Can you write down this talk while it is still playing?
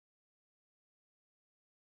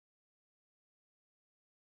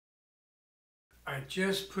I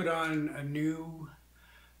just put on a new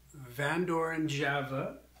Van Doren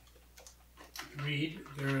Java reed.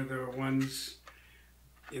 They're the ones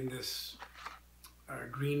in this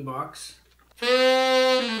green box.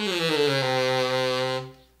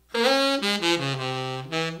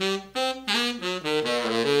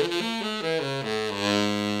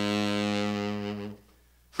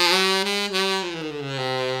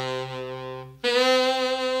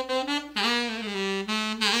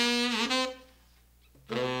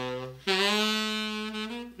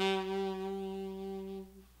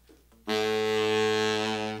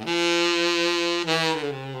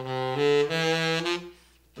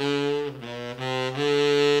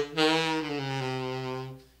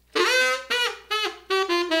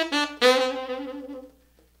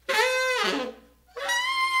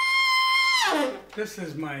 This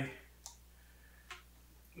is my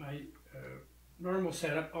normal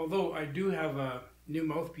setup, although I do have a new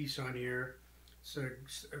mouthpiece on here. It's a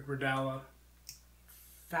Gradala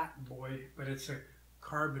Fat Boy, but it's a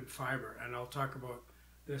carbon fiber, and I'll talk about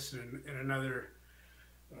this in another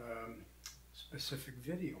specific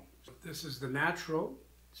video. So this is the natural,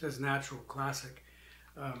 it says natural classic,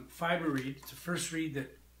 Fiberreed. It's the first reed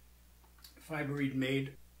that Fiberreed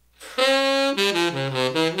made.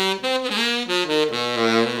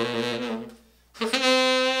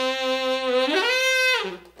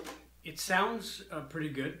 It sounds pretty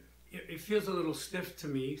good. It feels a little stiff to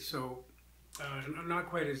me, so not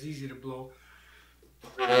quite as easy to blow.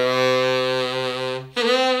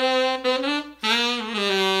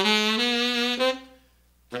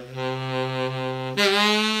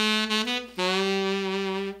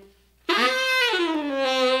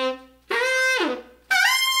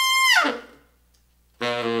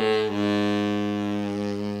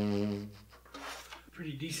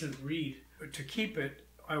 Pretty decent reed. But to keep it,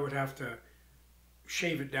 I would have to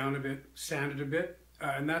shave it down a bit, sand it a bit,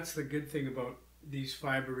 and that's the good thing about these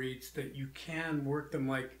fiber reeds, that you can work them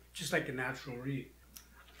just like a natural reed.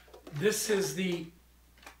 This is the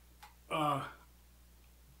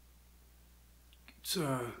it's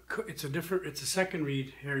a second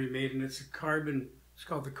reed Harry made, and it's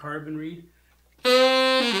called the carbon reed.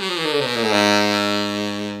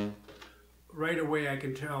 Right away I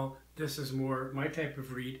can tell this is more my type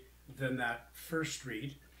of reed than that first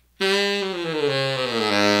reed.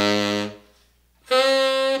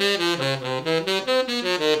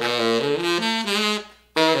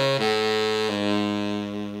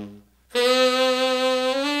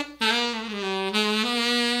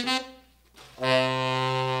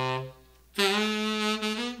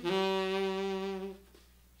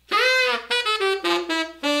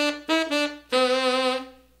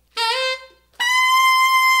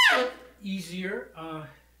 Easier,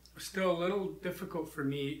 still a little difficult for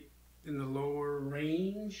me in the lower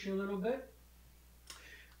range a little bit,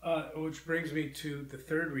 which brings me to the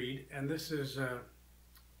third reed, and this is a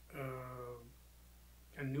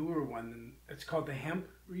newer one. It's called the Hemp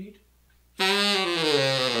reed.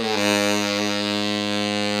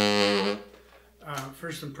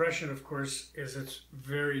 First impression, of course, is it's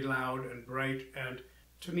very loud and bright, and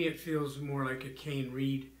to me it feels more like a cane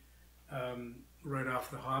reed right off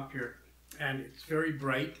the hop here. And it's very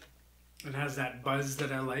bright and has that buzz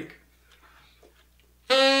that I like.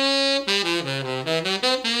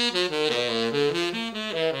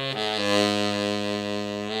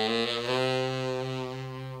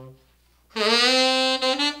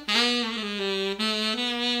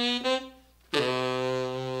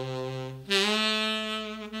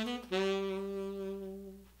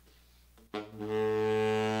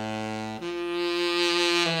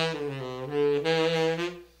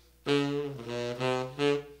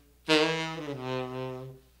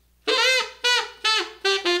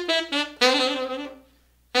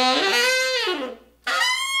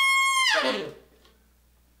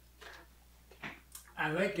 I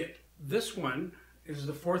like it. This one is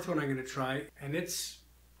the fourth one I'm going to try, and it's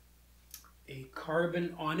a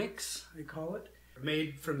carbon Onyx, they call it,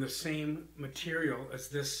 made from the same material as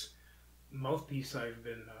this mouthpiece I've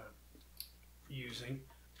been using.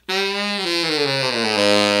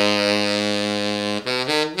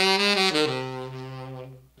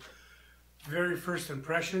 Very first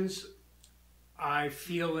impressions, I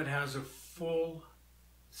feel it has a full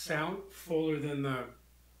sound, fuller than the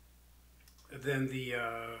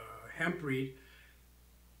hemp reed,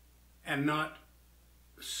 and not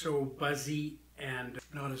so buzzy and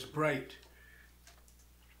not as bright.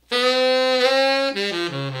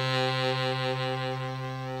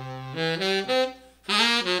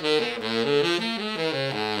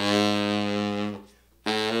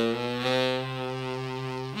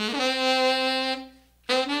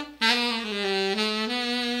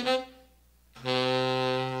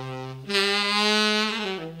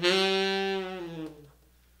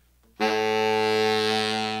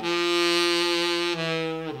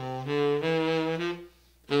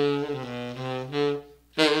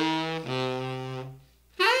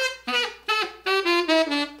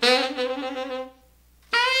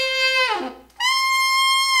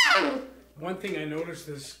 notice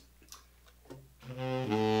this.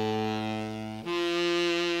 I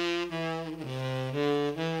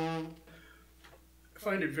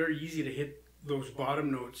find it very easy to hit those bottom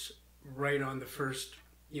notes right on the first,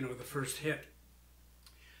 the first hit.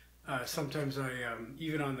 Sometimes I,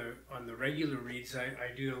 even on the regular reeds, I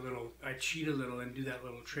cheat a little and do that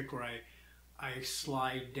little trick where I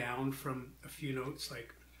slide down from a few notes,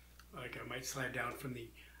 like I might slide down from the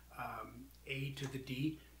A to the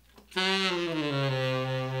D.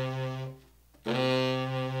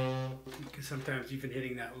 Because sometimes even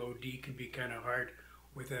hitting that low D can be kind of hard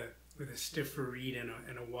with a stiffer reed and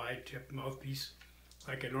a wide tip mouthpiece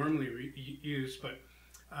like I normally use, but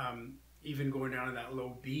even going down to that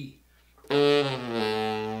low B.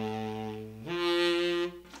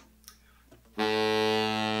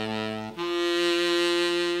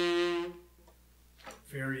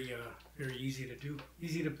 Very easy to do,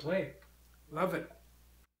 easy to play. Love it.